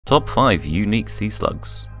Top 5 Unique Sea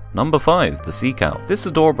Slugs. Number 5. The Sea Cow. This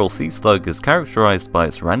adorable sea slug is characterized by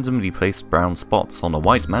its randomly placed brown spots on a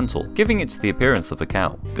white mantle, giving it the appearance of a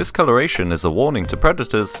cow. This coloration is a warning to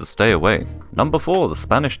predators to stay away. Number 4. The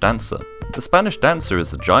Spanish Dancer. The Spanish Dancer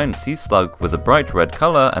is a giant sea slug with a bright red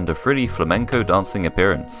color and a frilly flamenco dancing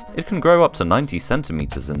appearance. It can grow up to 90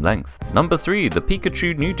 centimeters in length. Number 3. The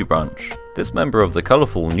Pikachu Nudibranch. This member of the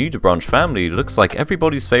colourful Nudibranch family looks like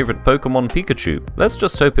everybody's favourite Pokemon Pikachu. Let's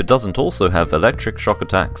just hope it doesn't also have electric shock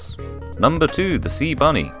attacks. Number 2. The Sea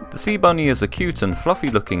Bunny. The Sea Bunny is a cute and fluffy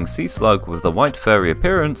looking sea slug with a white furry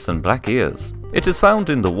appearance and black ears. It is found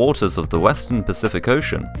in the waters of the western Pacific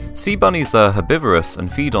Ocean. Sea bunnies are herbivorous and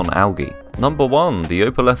feed on algae. Number 1. The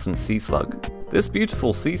Opalescent Sea Slug. This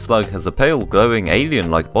beautiful sea slug has a pale glowing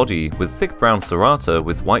alien-like body with thick brown serrata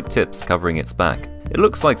with white tips covering its back. It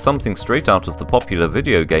looks like something straight out of the popular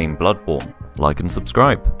video game Bloodborne. Like and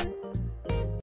subscribe.